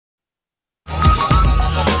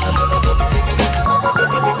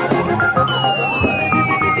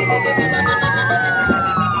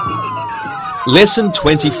Lesson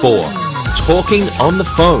 24. Talking on the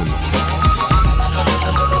phone.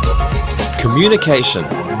 Communication.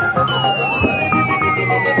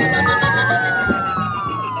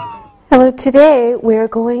 Hello, today we are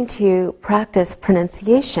going to practice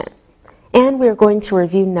pronunciation and we are going to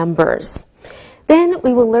review numbers. Then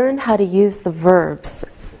we will learn how to use the verbs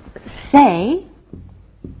say,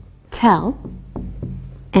 tell,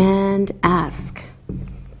 and ask.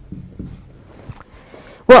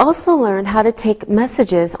 We'll also learn how to take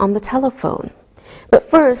messages on the telephone. But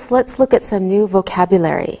first, let's look at some new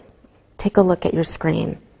vocabulary. Take a look at your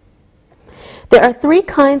screen. There are 3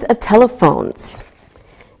 kinds of telephones.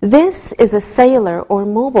 This is a cellular or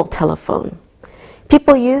mobile telephone.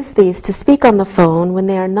 People use these to speak on the phone when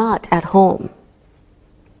they are not at home.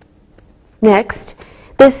 Next,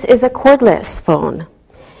 this is a cordless phone.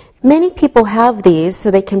 Many people have these so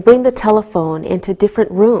they can bring the telephone into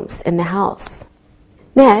different rooms in the house.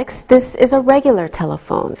 Next, this is a regular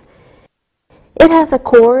telephone. It has a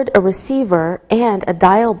cord, a receiver, and a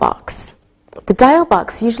dial box. The dial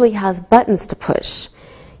box usually has buttons to push.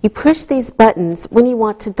 You push these buttons when you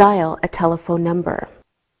want to dial a telephone number.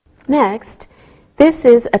 Next, this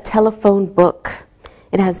is a telephone book.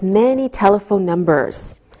 It has many telephone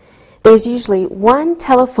numbers. There's usually one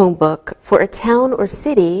telephone book for a town or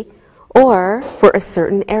city or for a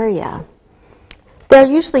certain area. There are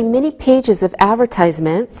usually many pages of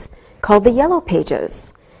advertisements called the yellow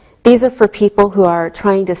pages. These are for people who are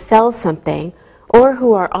trying to sell something or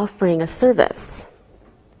who are offering a service.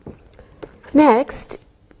 Next,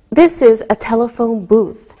 this is a telephone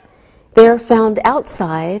booth. They are found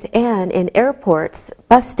outside and in airports,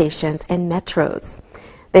 bus stations, and metros.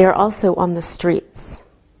 They are also on the streets.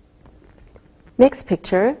 Next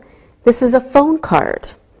picture, this is a phone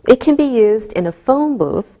card. It can be used in a phone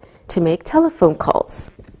booth to make telephone calls.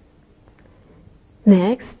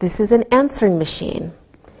 Next, this is an answering machine.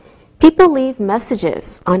 People leave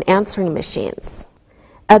messages on answering machines.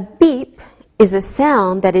 A beep is a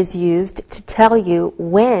sound that is used to tell you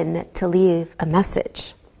when to leave a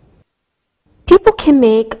message. People can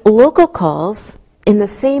make local calls in the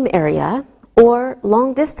same area or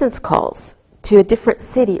long-distance calls to a different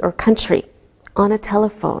city or country on a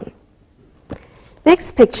telephone.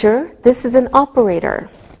 Next picture, this is an operator.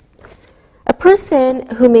 A person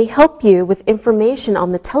who may help you with information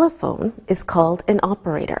on the telephone is called an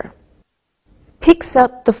operator. Picks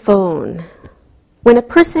up the phone. When a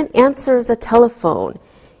person answers a telephone,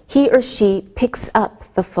 he or she picks up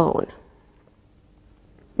the phone.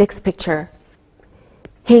 Next picture.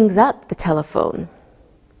 Hangs up the telephone.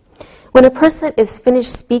 When a person is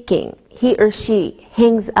finished speaking, he or she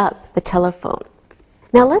hangs up the telephone.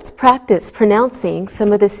 Now let's practice pronouncing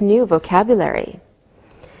some of this new vocabulary.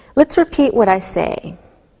 Let's repeat what I say.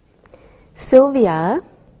 Sylvia,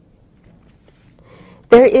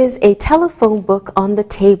 there is a telephone book on the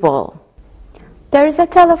table. There is a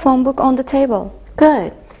telephone book on the table.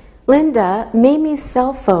 Good. Linda, Mamie's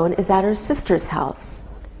cell phone is at her sister's house.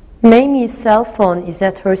 Mamie's cell phone is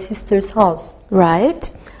at her sister's house.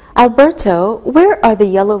 Right. Alberto, where are the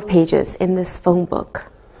yellow pages in this phone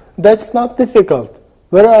book? That's not difficult.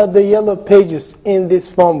 Where are the yellow pages in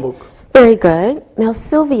this phone book? Very good. Now,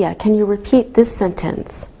 Sylvia, can you repeat this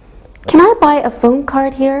sentence? Can I buy a phone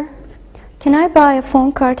card here? Can I buy a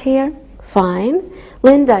phone card here? Fine.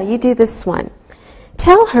 Linda, you do this one.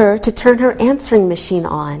 Tell her to turn her answering machine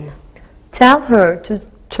on. Tell her to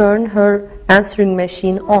turn her answering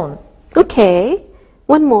machine on. Okay.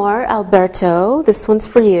 One more, Alberto. This one's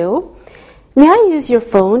for you. May I use your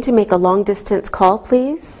phone to make a long-distance call,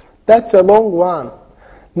 please? That's a long one.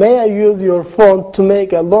 May I use your phone to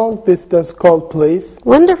make a long-distance call, please?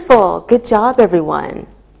 Wonderful. Good job, everyone.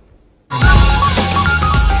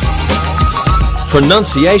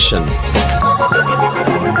 Pronunciation.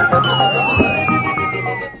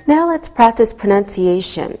 Now let's practice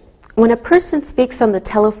pronunciation. When a person speaks on the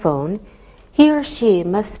telephone, he or she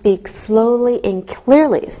must speak slowly and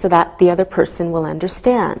clearly so that the other person will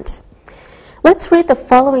understand. Let's read the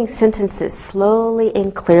following sentences slowly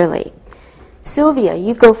and clearly. Sylvia,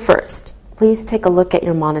 you go first. Please take a look at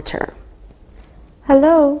your monitor.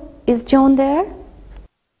 Hello, is John there?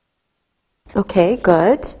 Okay,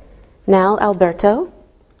 good. Now, Alberto.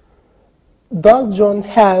 Does John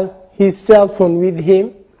have his cell phone with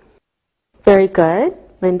him? Very good.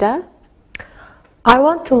 Linda? I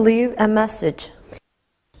want to leave a message.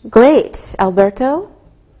 Great. Alberto?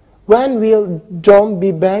 When will John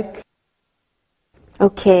be back?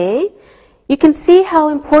 Okay. You can see how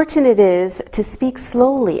important it is to speak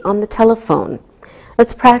slowly on the telephone.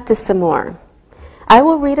 Let's practice some more. I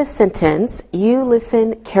will read a sentence. You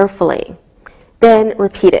listen carefully. Then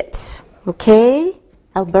repeat it. Okay?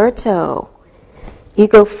 Alberto, you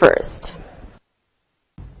go first.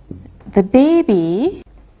 The baby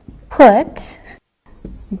put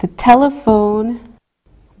the telephone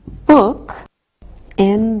book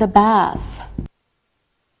in the bath.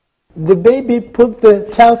 The baby put the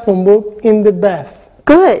telephone book in the bath.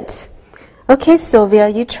 Good. Okay, Sylvia,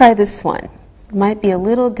 you try this one. Might be a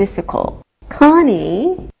little difficult.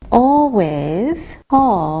 Connie always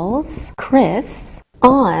calls Chris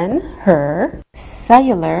on her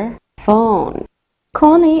cellular phone.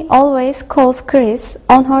 Connie always calls Chris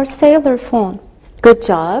on her cellular phone. Good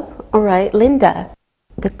job. All right, Linda.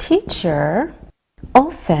 The teacher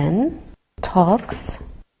often talks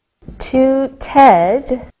to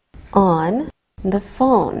Ted on the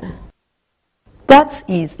phone. That's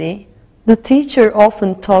easy. The teacher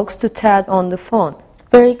often talks to Ted on the phone.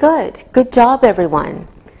 Very good. Good job, everyone.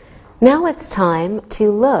 Now it's time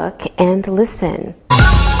to look and listen.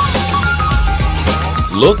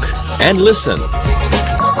 Look and listen.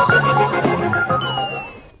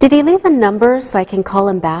 Did he leave a number so I can call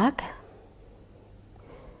him back?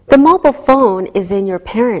 The mobile phone is in your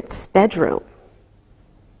parents' bedroom.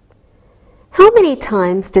 How many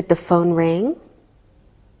times did the phone ring?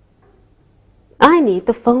 I need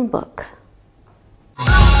the phone book.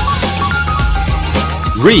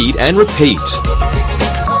 Read and repeat.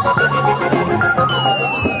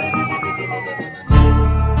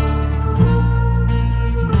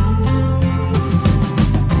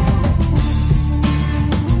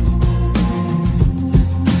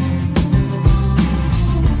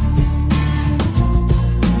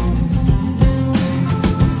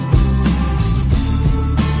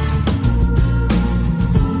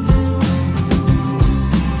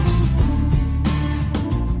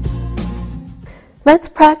 Let's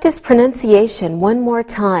practice pronunciation one more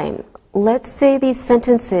time. Let's say these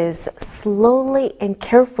sentences slowly and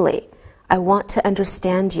carefully. I want to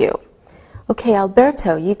understand you. Okay,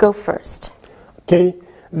 Alberto, you go first. Okay.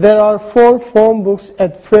 There are 4 phone books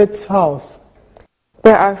at Fred's house.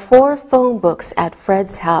 There are 4 phone books at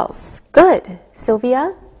Fred's house. Good.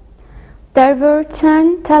 Sylvia? There were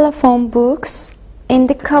 10 telephone books in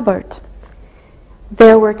the cupboard.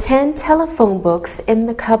 There were 10 telephone books in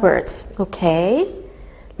the cupboard. Okay.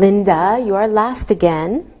 Linda, you are last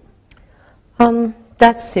again.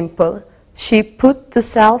 That's simple. She put the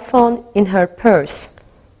cell phone in her purse.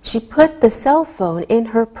 She put the cell phone in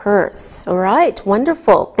her purse. All right,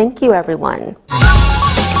 wonderful. Thank you, everyone.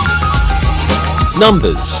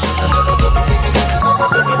 Numbers.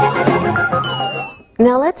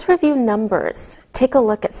 Now let's review numbers. Take a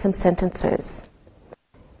look at some sentences.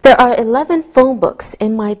 There are 11 phone books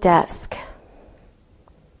in my desk.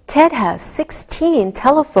 Ted has 16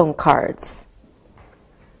 telephone cards.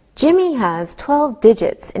 Jimmy has 12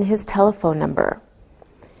 digits in his telephone number.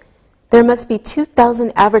 There must be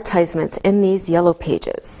 2,000 advertisements in these yellow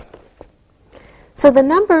pages. So the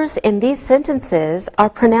numbers in these sentences are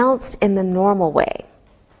pronounced in the normal way.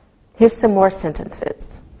 Here's some more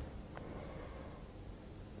sentences.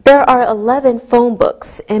 There are 11 phone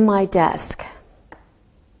books in my desk.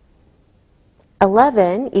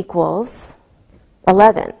 11 equals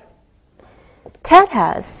 11. Ted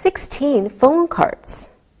has 16 phone cards.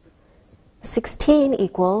 16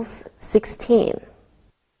 equals 16.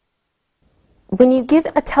 When you give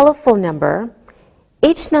a telephone number,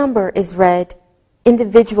 each number is read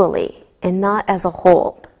individually and not as a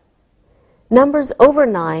whole. Numbers over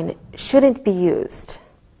 9 shouldn't be used.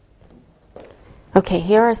 Okay,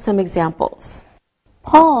 here are some examples.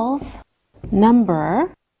 Paul's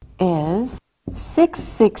number is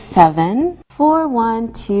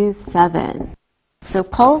 667-4127. So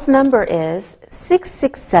Paul's number is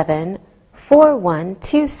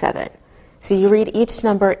 667-4127. So you read each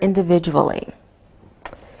number individually.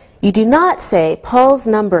 You do not say Paul's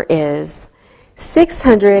number is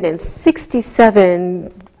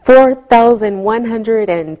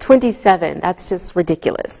 667-4127. That's just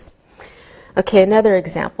ridiculous. Okay, another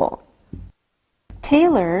example.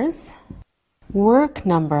 Taylor's work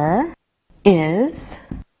number is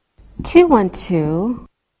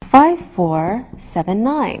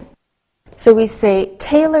 212-5479. So we say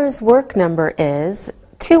Taylor's work number is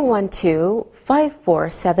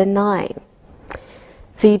 212-5479.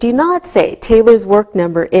 So you do not say Taylor's work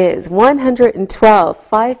number is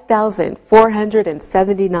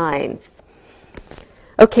 112-5479.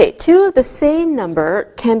 Okay, 2 of the same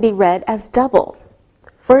number can be read as double.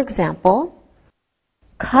 For example,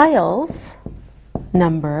 Kyle's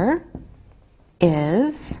number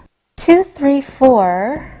is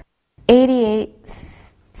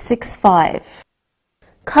 234-8865.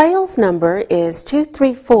 Kyle's number is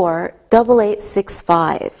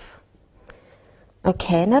 234-8865.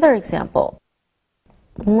 Okay, another example.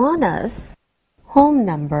 Lana's home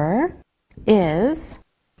number is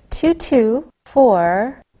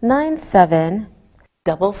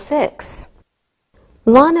 2249766.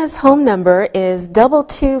 Lana's home number is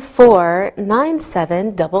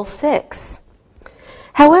 2249766.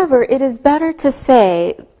 However, it is better to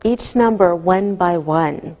say each number one by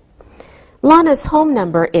one. Lana's home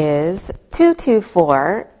number is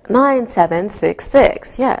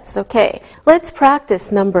 2249766. Yes, okay. Let's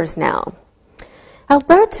practice numbers now.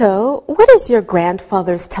 Alberto, what is your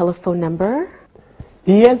grandfather's telephone number?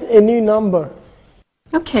 He has a new number.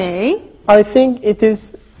 Okay. I think it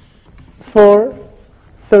is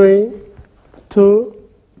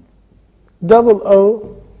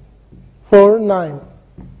 4320049.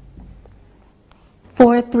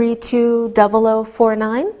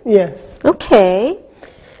 4320049? Yes. Okay.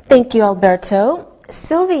 Thank you, Alberto.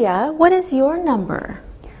 Sylvia, what is your number?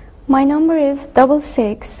 My number is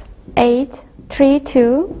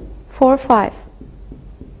 6683245.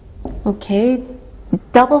 Okay.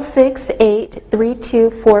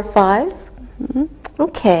 6683245?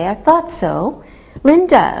 Okay, I thought so.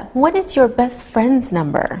 Linda, what is your best friend's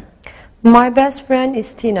number? My best friend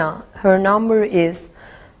is Tina. Her number is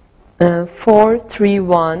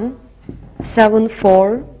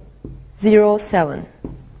 431-7407.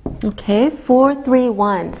 Okay,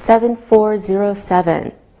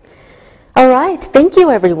 431-7407. All right, thank you,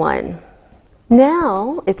 everyone.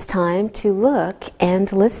 Now it's time to look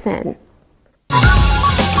and listen.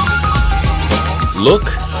 Look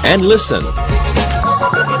and listen.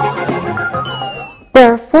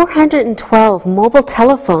 There are 412 mobile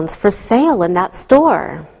telephones for sale in that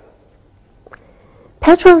store.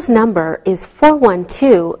 Pedro's number is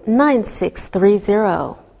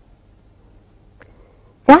 412-9630.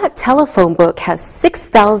 That telephone book has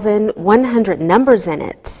 6,100 numbers in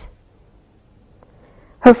it.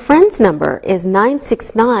 Her friend's number is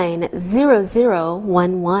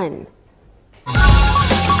 969-0011.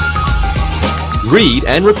 Read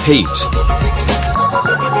and repeat.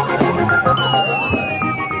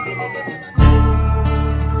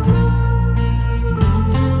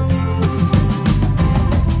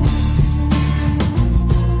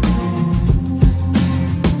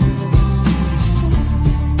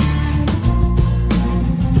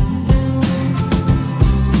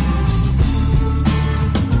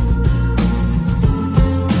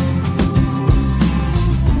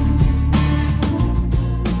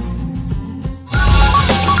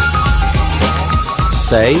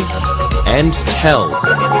 Say and tell.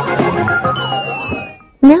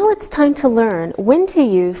 Now it's time to learn when to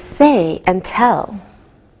use say and tell.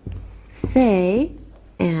 Say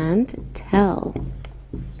and tell.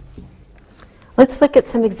 Let's look at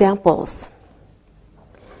some examples.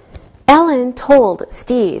 Ellen told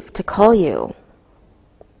Steve to call you.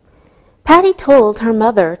 Patty told her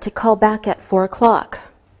mother to call back at 4 o'clock.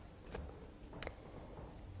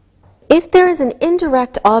 If there is an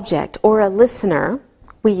indirect object or a listener,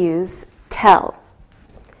 we use tell.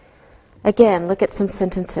 Again, look at some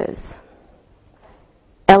sentences.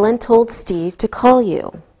 Ellen told Steve to call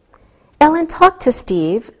you. Ellen talked to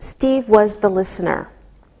Steve. Steve was the listener.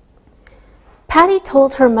 Patty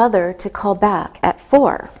told her mother to call back at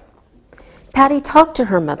 4. Patty talked to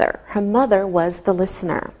her mother. Her mother was the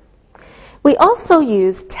listener. We also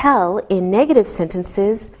use tell in negative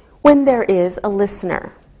sentences when there is a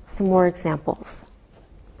listener. Some more examples.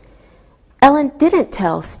 Ellen didn't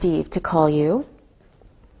tell Steve to call you.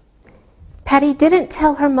 Patty didn't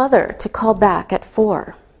tell her mother to call back at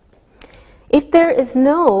 4. If there is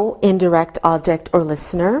no indirect object or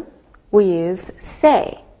listener, we use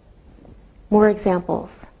say. More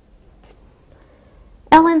examples.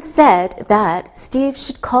 Ellen said that Steve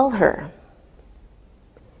should call her.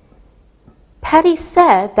 Patty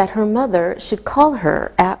said that her mother should call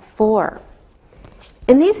her at 4.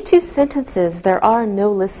 In these two sentences, there are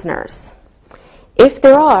no listeners. If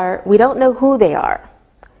there are, we don't know who they are.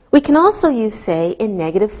 We can also use say in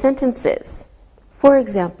negative sentences. For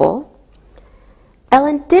example,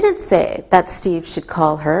 Ellen didn't say that Steve should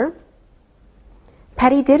call her.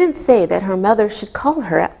 Patty didn't say that her mother should call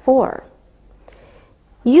her at 4.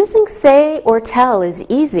 Using say or tell is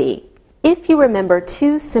easy if you remember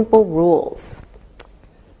two simple rules.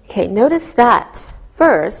 Okay, notice that.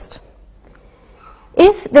 First,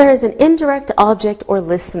 if there is an indirect object or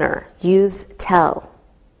listener, use tell.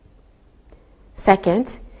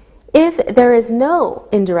 Second, if there is no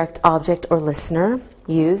indirect object or listener,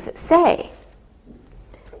 use say.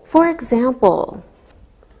 For example,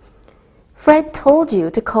 Fred told you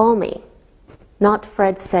to call me, not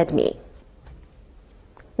Fred said me.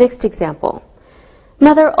 Next example,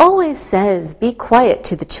 Mother always says, be quiet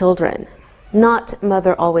to the children, not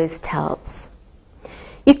mother always tells.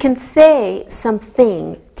 You can say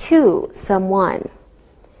something to someone.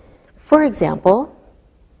 For example,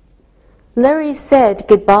 Larry said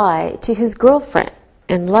goodbye to his girlfriend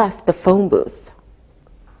and left the phone booth.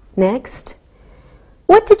 Next,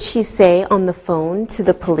 what did she say on the phone to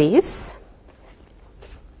the police?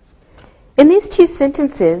 In these two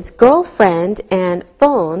sentences, girlfriend and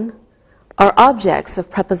phone are objects of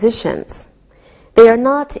prepositions. They are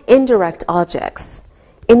not indirect objects.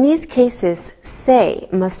 In these cases, say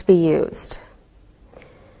must be used.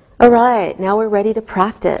 All right, now we're ready to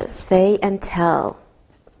practice. Say and tell.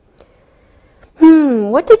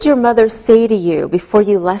 What did your mother say to you before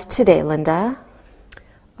you left today, Linda?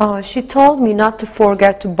 She told me not to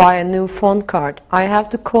forget to buy a new phone card. I have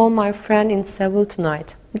to call my friend in Seoul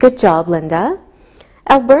tonight. Good job, Linda.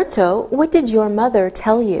 Alberto, what did your mother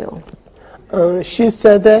tell you? She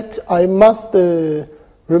said that I must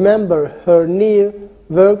remember her new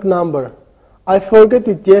work number. I forgot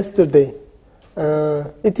it yesterday.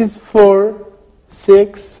 It is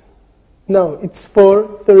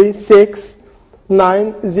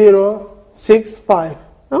 4369065.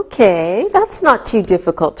 Okay, that's not too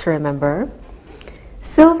difficult to remember.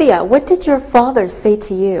 Sylvia, what did your father say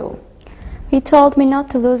to you? He told me not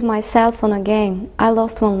to lose my cell phone again. I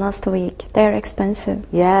lost one last week. They're expensive.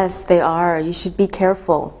 Yes, they are. You should be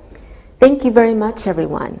careful. Thank you very much,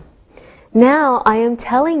 everyone. Now I am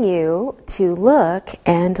telling you to look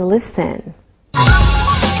and listen.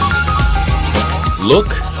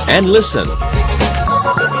 Look and listen.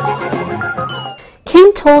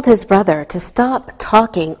 Kim told his brother to stop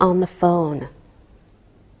talking on the phone.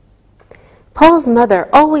 Paul's mother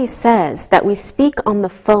always says that we speak on the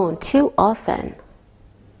phone too often.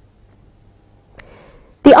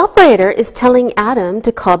 The operator is telling Adam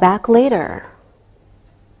to call back later.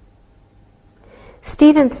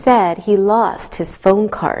 Stephen said he lost his phone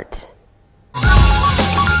card.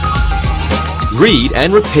 Read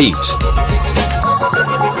and repeat.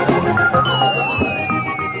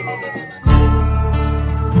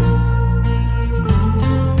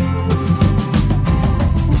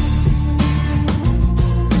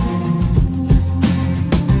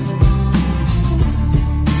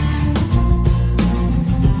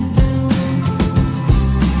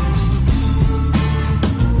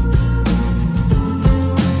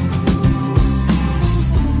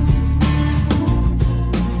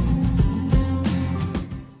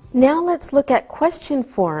 Now let's look at question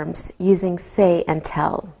forms using say and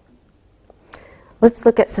tell. Let's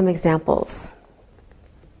look at some examples.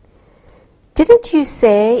 Didn't you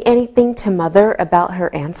say anything to Mother about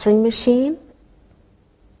her answering machine?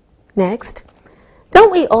 Next,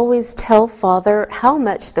 don't we always tell Father how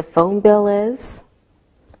much the phone bill is?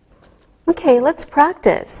 Okay, let's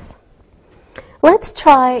practice. Let's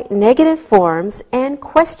try negative forms and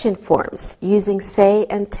question forms using say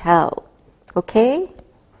and tell. Okay?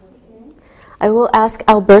 I will ask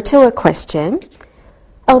Alberto a question.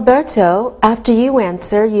 Alberto, after you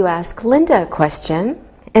answer, you ask Linda a question.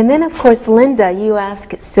 And then, of course, Linda, you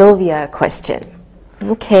ask Sylvia a question.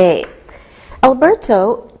 Okay.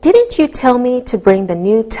 Alberto, didn't you tell me to bring the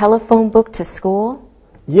new telephone book to school?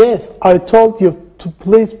 Yes, I told you to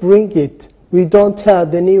please bring it. We don't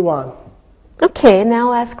have the new one. Okay,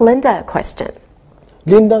 now ask Linda a question.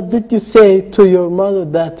 Linda, did you say to your mother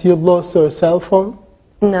that you lost your cell phone?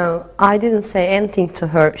 No, I didn't say anything to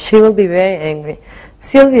her. She will be very angry.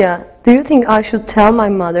 Sylvia, do you think I should tell my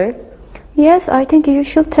mother? Yes, I think you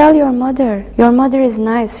should tell your mother. Your mother is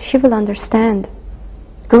nice. She will understand.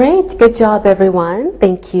 Great, good job, everyone.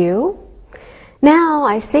 Thank you. Now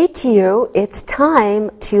I say to you, it's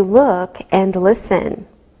time to look and listen.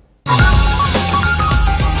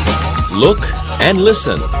 Look and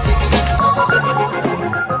listen.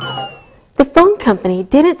 The phone company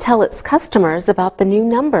didn't tell its customers about the new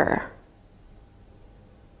number.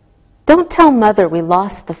 Don't tell Mother we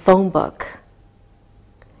lost the phone book.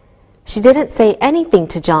 She didn't say anything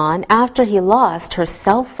to John after he lost her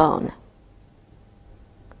cell phone.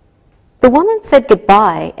 The woman said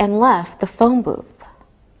goodbye and left the phone booth.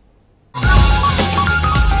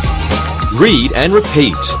 Read and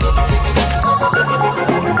repeat.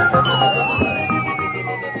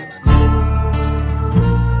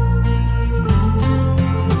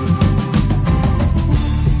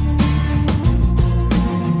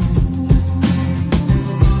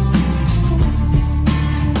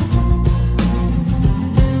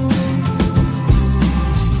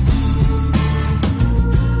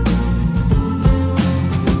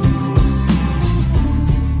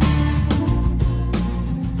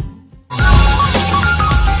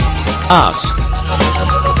 Ask.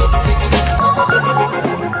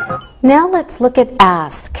 Now let's look at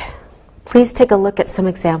ask. Please take a look at some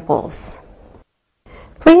examples.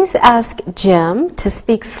 Please ask Jim to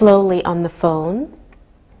speak slowly on the phone.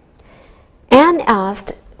 Anne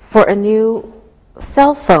asked for a new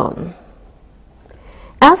cell phone.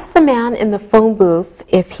 Ask the man in the phone booth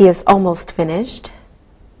if he is almost finished.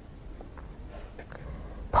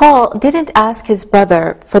 Paul didn't ask his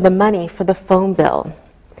brother for the money for the phone bill.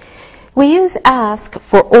 We use ask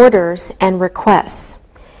for orders and requests.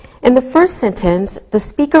 In the first sentence, the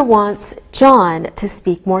speaker wants John to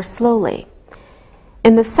speak more slowly.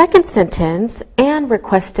 In the second sentence, Anne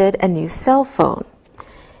requested a new cell phone.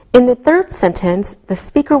 In the third sentence, the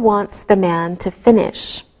speaker wants the man to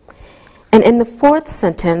finish. And in the fourth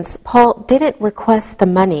sentence, Paul didn't request the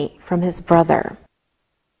money from his brother.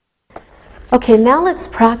 Okay, now let's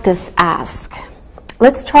practice ask.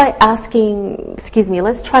 Let's try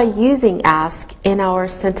using ask in our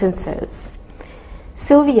sentences.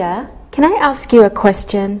 Sylvia, can I ask you a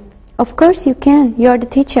question? Of course you can. You're the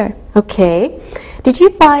teacher. Okay. Did you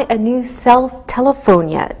buy a new cell telephone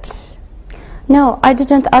yet? No, I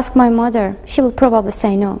didn't ask my mother. She will probably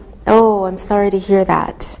say no. Oh, I'm sorry to hear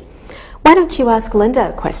that. Why don't you ask Linda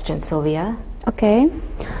a question, Sylvia? Okay.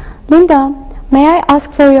 Linda, may I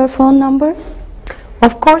ask for your phone number?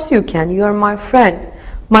 Of course you can. You are my friend.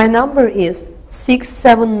 My number is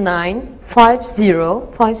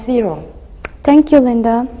 679-5050. Thank you,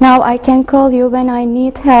 Linda. Now I can call you when I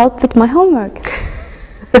need help with my homework.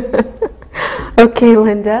 Okay,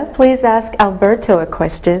 Linda, please ask Alberto a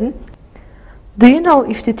question. Do you know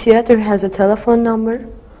if the theater has a telephone number?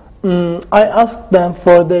 I asked them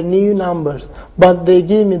for their new numbers, but they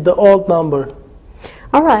gave me the old number.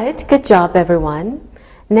 All right, good job, everyone.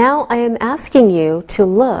 Now I am asking you to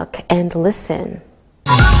look and listen.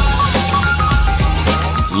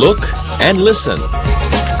 Look and listen.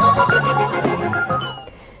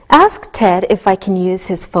 Ask Ted if I can use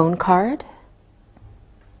his phone card.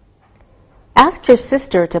 Ask your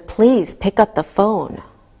sister to please pick up the phone.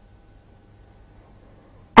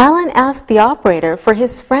 Alan asked the operator for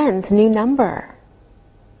his friend's new number.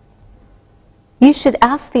 You should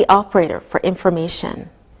ask the operator for information.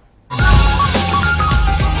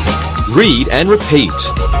 Read and repeat.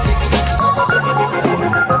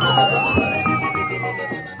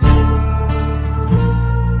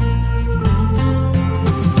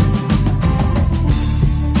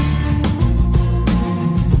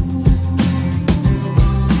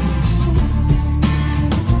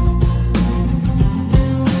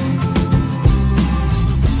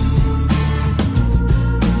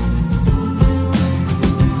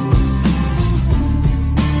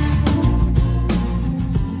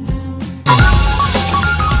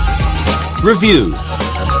 Review.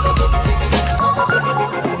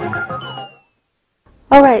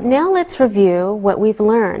 All right, now let's review what we've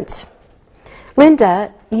learned.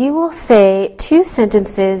 Linda, you will say 2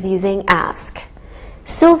 sentences using ask.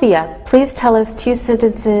 Sylvia, please tell us 2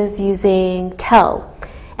 sentences using tell.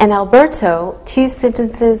 And Alberto, 2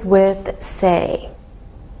 sentences with say.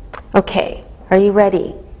 Okay, are you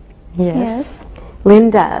ready? Yes.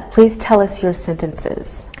 Linda, please tell us your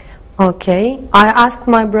sentences. Okay. I asked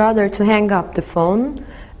my brother to hang up the phone,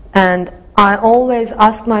 and I always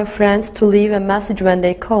ask my friends to leave a message when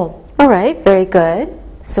they call. All right, very good.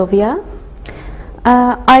 Sylvia?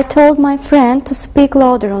 I told my friend to speak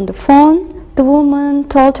louder on the phone. The woman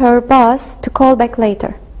told her boss to call back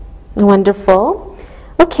later. Wonderful.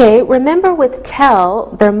 Okay, remember with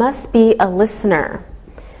tell, there must be a listener.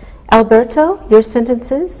 Alberto, your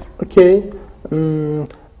sentences? Okay.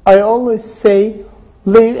 I always say,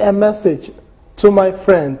 leave a message to my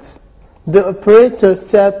friends. The operator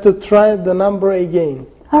said to try the number again.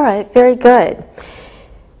 All right, very good.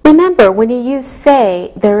 Remember, when you use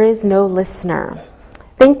say, there is no listener.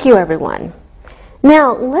 Thank you, everyone.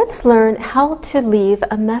 Now, let's learn how to leave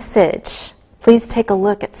a message. Please take a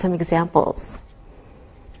look at some examples.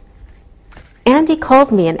 Andy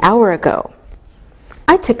called me an hour ago.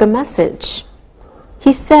 I took a message.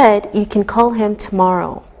 He said you can call him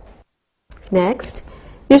tomorrow. Next,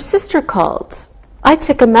 your sister called. I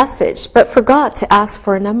took a message but forgot to ask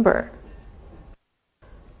for a number.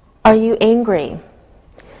 Are you angry?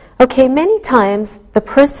 Okay, many times the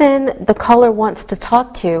person the caller wants to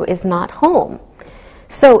talk to is not home.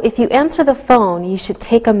 So if you answer the phone, you should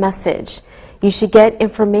take a message. You should get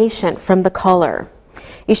information from the caller.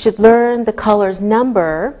 You should learn the caller's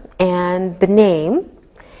number and the name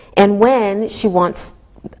and when she wants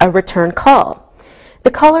a return call. The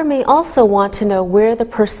caller may also want to know where the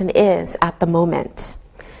person is at the moment.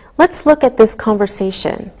 Let's look at this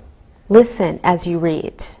conversation. Listen as you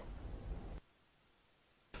read.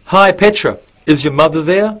 Hi, Petra. Is your mother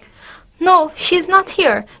there? No, she's not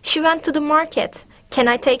here. She went to the market. Can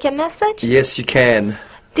I take a message? Yes, you can.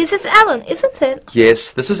 This is Ellen, isn't it?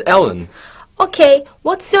 Yes, this is Ellen. Okay,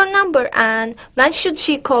 what's your number and when should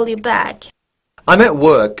she call you back? I'm at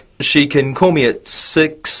work. She can call me at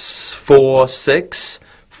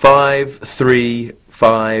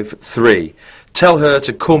 646-5353. Tell her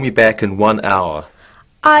to call me back in 1 hour.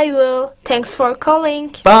 I will. Thanks for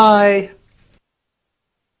calling. Bye.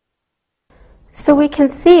 So we can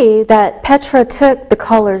see that Petra took the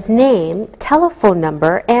caller's name, telephone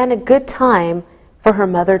number, and a good time for her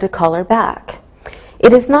mother to call her back.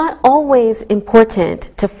 It is not always important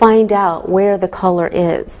to find out where the caller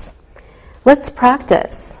is. Let's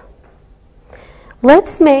practice.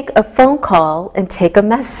 Let's make a phone call and take a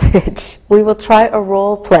message. We will try a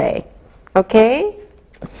role play. Okay?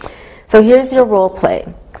 So here's your role play.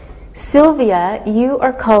 Sylvia, you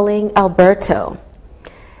are calling Alberto.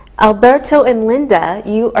 Alberto and Linda,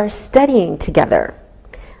 you are studying together.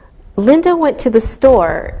 Linda went to the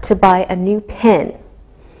store to buy a new pen.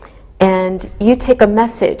 And you take a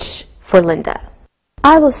message for Linda.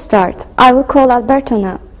 I will start. I will call Alberto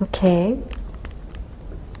now. Okay.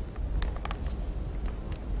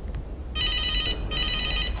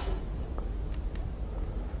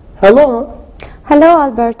 Hello? Hello,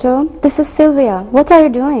 Alberto. This is Sylvia. What are you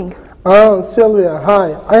doing? Oh, Sylvia,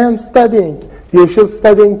 hi. I am studying. You should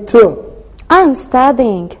studying too. I am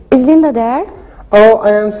studying. Is Linda there? Oh,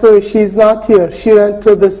 I am sorry, she's not here. She went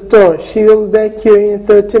to the store. She will be back here in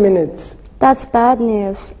 30 minutes. That's bad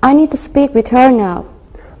news. I need to speak with her now.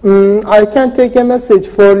 I can take a message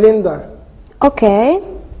for Linda. Okay.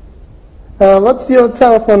 What's your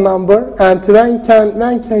telephone number and when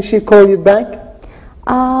can she call you back?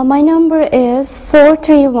 My number is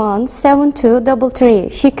 431-7233.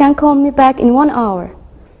 She can call me back in 1 hour.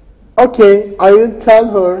 Okay, I will tell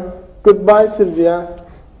her. Goodbye, Sylvia.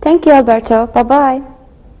 Thank you, Alberto. Bye-bye.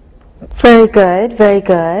 Very good, very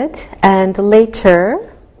good. And later,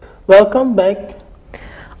 Welcome back.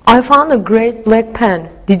 I found a great black pen.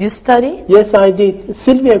 Did you study? Yes, I did.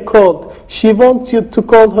 Sylvia called. She wants you to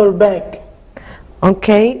call her back.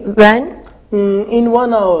 Okay, when? In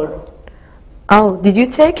 1 hour. Oh, did you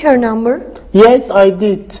take her number? Yes, I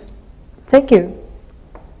did. Thank you.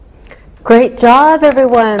 great job,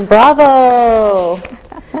 everyone. Bravo.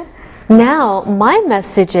 Now, my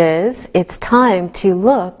message is it's time to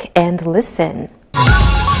look and listen.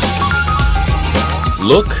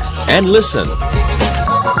 Look and listen.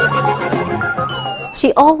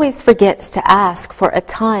 She always forgets to ask for a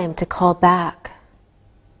time to call back.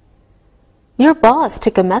 Your boss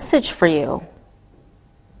took a message for you.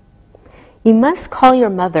 You must call your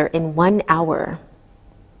mother in 1 hour.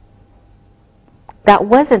 That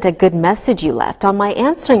wasn't a good message you left on my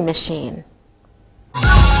answering machine.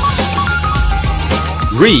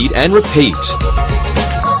 Read and repeat.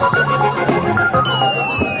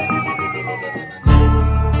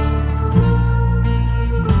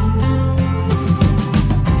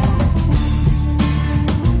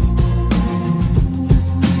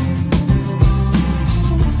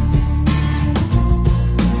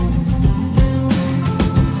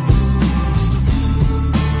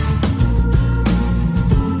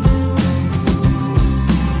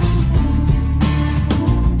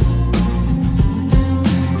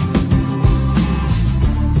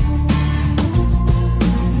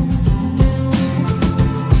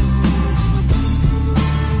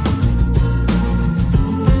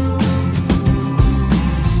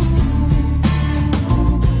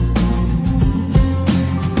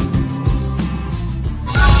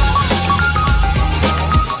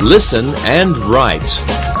 Listen and write.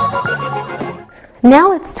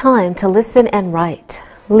 Now it's time to listen and write.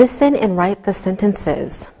 Listen and write the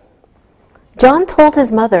sentences. John told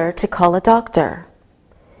his mother to call a doctor.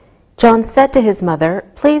 John said to his mother,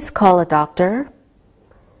 "Please call a doctor."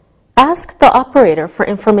 Ask the operator for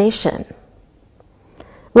information.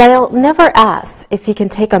 Lyle never asks if he can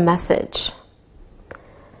take a message.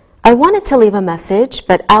 I wanted to leave a message,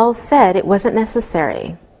 but Al said it wasn't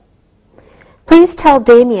necessary. Please tell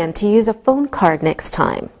Damien to use a phone card next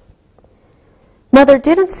time. Mother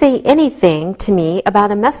didn't say anything to me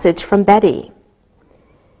about a message from Betty.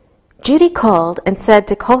 Judy called and said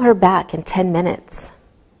to call her back in 10 minutes.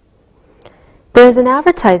 There's an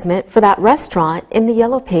advertisement for that restaurant in the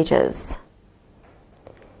Yellow Pages.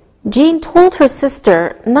 Jean told her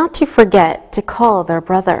sister not to forget to call their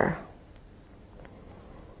brother.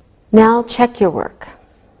 Now check your work.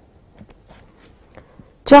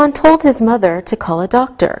 John told his mother to call a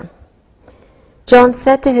doctor. John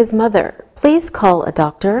said to his mother, "Please call a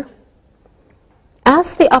doctor."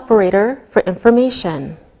 Ask the operator for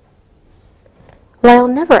information. Lyle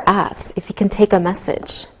never asks if he can take a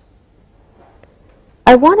message.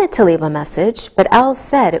 I wanted to leave a message, but Al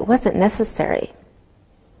said it wasn't necessary.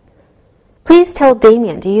 Please tell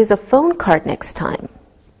Damien to use a phone card next time.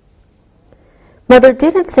 Mother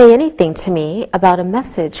didn't say anything to me about a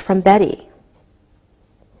message from Betty.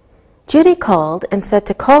 Judy called and said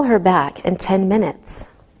to call her back in 10 minutes.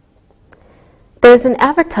 There's an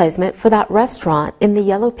advertisement for that restaurant in the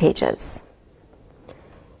Yellow Pages.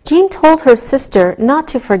 Jean told her sister not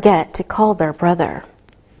to forget to call their brother.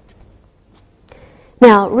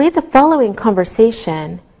 Now read the following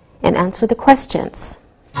conversation and answer the questions.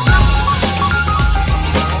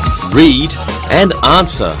 Read and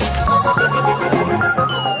answer.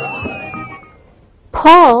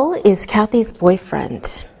 Paul is Kathy's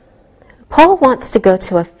boyfriend. Paul wants to go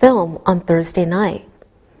to a film on Thursday night.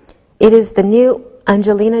 It is the new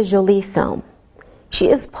Angelina Jolie film. She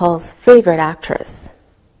is Paul's favorite actress.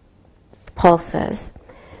 Paul says,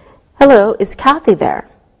 "Hello, is Kathy there?"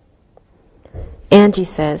 Angie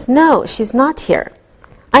says, "No, she's not here.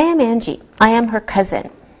 I am Angie. I am her cousin.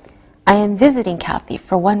 I am visiting Kathy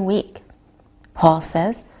for 1 week." Paul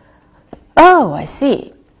says, "Oh, I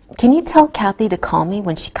see. Can you tell Kathy to call me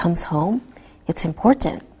when she comes home? It's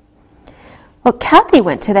important." "Well, Kathy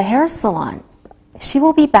went to the hair salon. She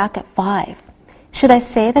will be back at 5. Should I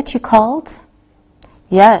say that you called?"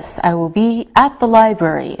 "Yes, I will be at the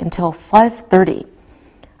library until 5:30.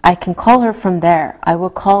 I can call her from there. I will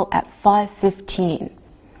call at 5:15.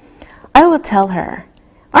 I will tell her,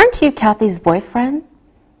 'Aren't you Kathy's boyfriend?'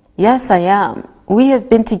 'Yes, I am. We have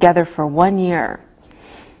been together for 1 year.'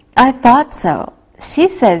 'I thought so. She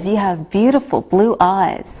says you have beautiful blue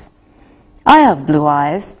eyes.' 'I have blue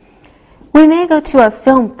eyes. We may go to a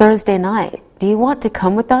film Thursday night. Do you want to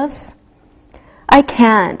come with us?' 'I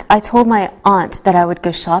can't. I told my aunt that I would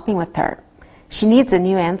go shopping with her. She needs a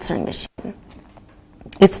new answering machine.'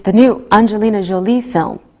 'It's the new Angelina Jolie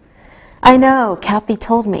film.' 'I know. Kathy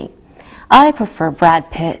told me. I prefer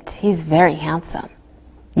Brad Pitt. He's very handsome.'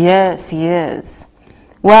 'Yes, he is.'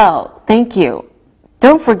 'Well, thank you.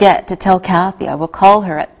 Don't forget to tell Kathy I will call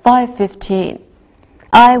her at 5:15.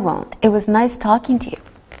 "I won't. It was nice talking to you.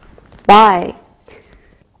 Bye."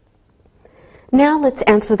 Now let's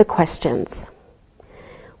answer the questions.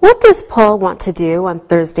 What does Paul want to do on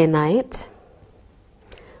Thursday night?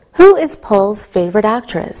 Who is Paul's favorite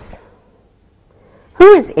actress?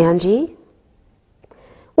 Who is Angie?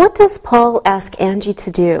 What does Paul ask Angie to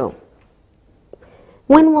do?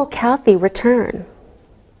 When will Kathy return?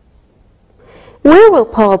 Where will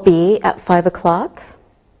Paul be at 5 o'clock?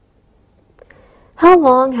 How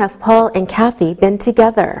long have Paul and Kathy been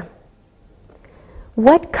together?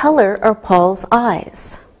 What color are Paul's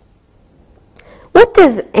eyes? What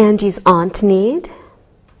does Angie's aunt need?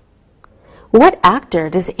 What actor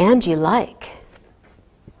does Angie like?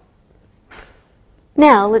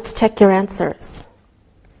 Now let's check your answers.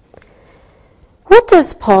 What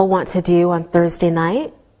does Paul want to do on Thursday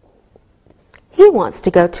night? He wants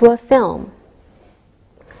to go to a film.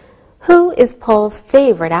 Who is Paul's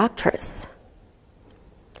favorite actress?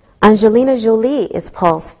 Angelina Jolie is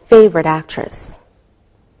Paul's favorite actress.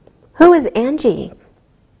 Who is Angie?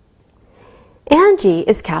 Angie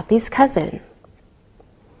is Kathy's cousin.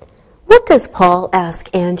 What does Paul ask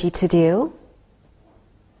Angie to do?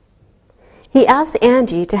 He asks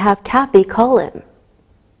Angie to have Kathy call him.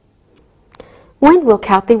 When will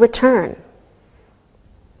Kathy return?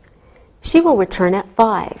 She will return at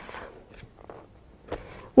 5.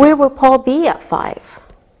 Where will Paul be at 5?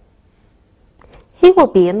 He will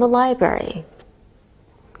be in the library.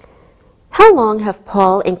 How long have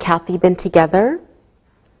Paul and Kathy been together?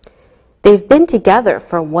 They've been together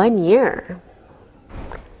for 1 year.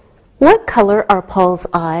 What color are Paul's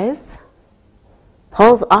eyes?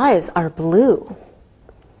 Paul's eyes are blue.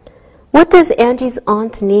 What does Angie's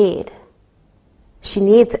aunt need? She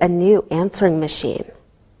needs a new answering machine.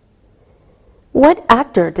 What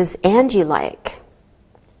actor does Angie like?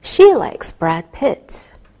 She likes Brad Pitt.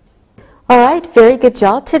 All right, very good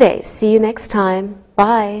job today. See you next time.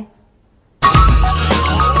 Bye.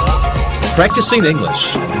 Practicing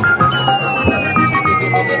English.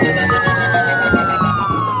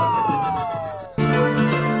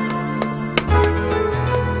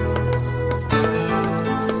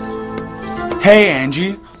 Hey,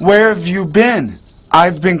 Angie, where have you been?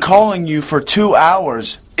 I've been calling you for 2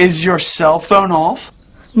 hours. Is your cell phone off?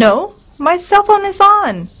 No, my cell phone is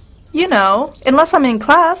on. You know, unless I'm in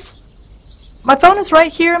class. My phone is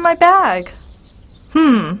right here in my bag.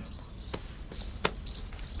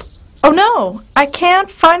 Oh no, I can't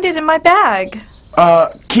find it in my bag.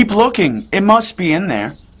 Keep looking. It must be in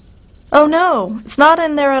there. Oh no, it's not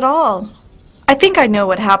in there at all. I think I know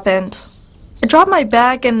what happened. I dropped my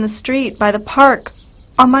bag in the street by the park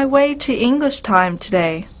on my way to English time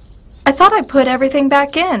today. I thought I put everything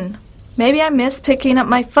back in. Maybe I missed picking up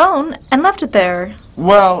my phone and left it there.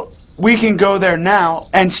 Well, we can go there now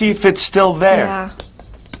and see if it's still there. Yeah.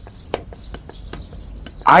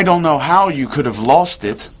 I don't know how you could have lost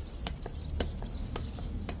it.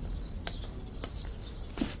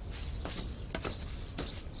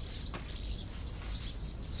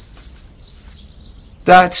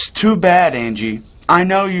 That's too bad, Angie. I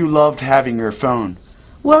know you loved having your phone.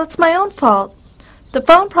 Well, it's my own fault. The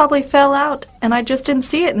phone probably fell out and I just didn't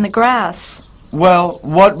see it in the grass. Well,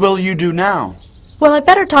 what will you do now? Well, I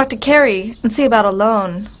better talk to Carrie and see about a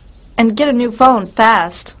loan and get a new phone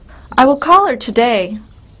fast. I will call her today.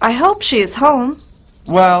 I hope she is home.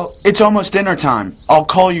 Well, it's almost dinner time. I'll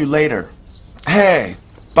call you later. Hey,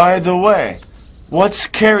 by the way, what's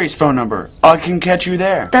Carrie's phone number? I can catch you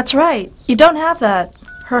there. That's right. You don't have that.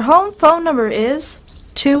 Her home phone number is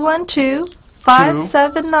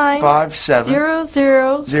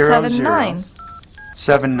 212-579-0079.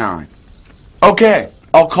 79. Okay,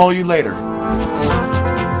 I'll call you later.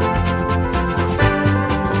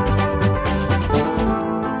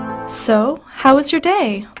 So, how was your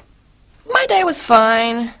day? My day was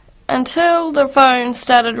fine until the phone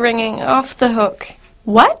started ringing off the hook.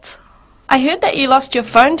 What? I heard that you lost your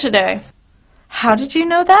phone today. How did you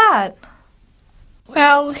know that?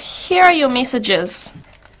 Well, here are your messages.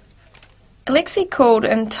 Alexei called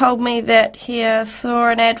and told me that he saw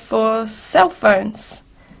an ad for cell phones.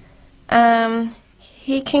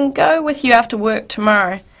 He can go with you after work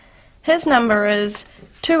tomorrow. His number is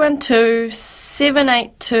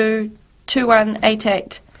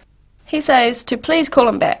 212-782-2188. He says to please call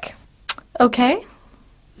him back. Okay.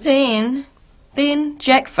 Then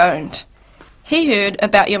Jack phoned. He heard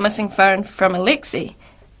about your missing phone from Alexei,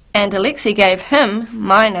 and Alexei gave him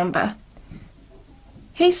my number.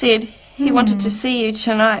 He said he wanted to see you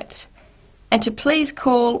tonight, and to please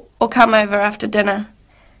call or come over after dinner.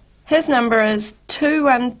 His number is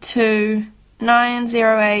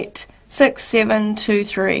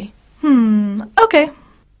 212-908-6723. Okay.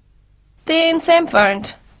 Then Sam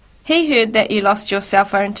phoned. He heard that you lost your cell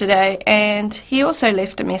phone today, and he also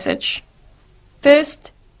left a message.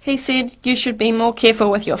 First, he said you should be more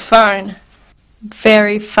careful with your phone.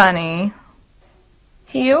 Very funny.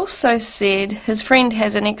 He also said his friend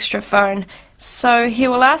has an extra phone, so he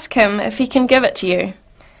will ask him if he can give it to you.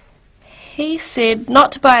 He said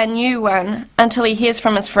not to buy a new one until he hears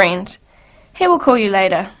from his friend. He will call you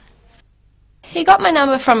later. He got my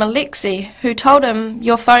number from Alexei, who told him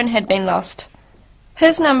your phone had been lost.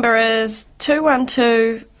 His number is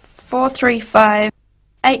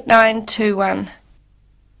 212-435-8921.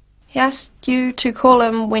 He asked you to call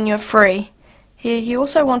him when you're free. He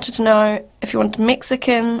also wanted to know if you want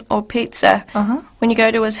Mexican or pizza when you go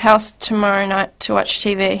to his house tomorrow night to watch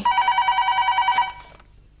TV.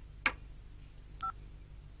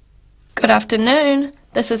 Good afternoon.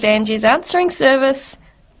 This is Angie's answering service.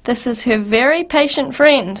 This is her very patient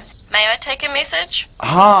friend. May I take a message?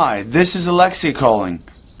 Hi, this is Alexei calling.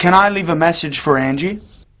 Can I leave a message for Angie?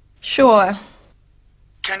 Sure.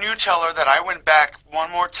 Can you tell her that I went back one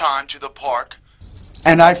more time to the park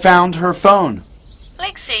and I found her phone?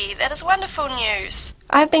 Lexi, that is wonderful news.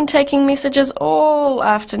 I've been taking messages all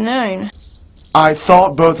afternoon. I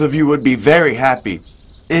thought both of you would be very happy.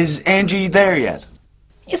 Is Angie there yet?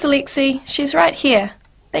 Yes, Lexi, she's right here.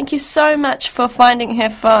 Thank you so much for finding her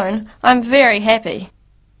phone. I'm very happy.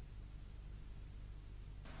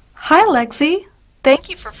 Hi, Lexi. Thank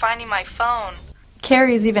you for finding my phone.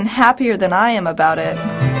 Carrie's even happier than I am about it.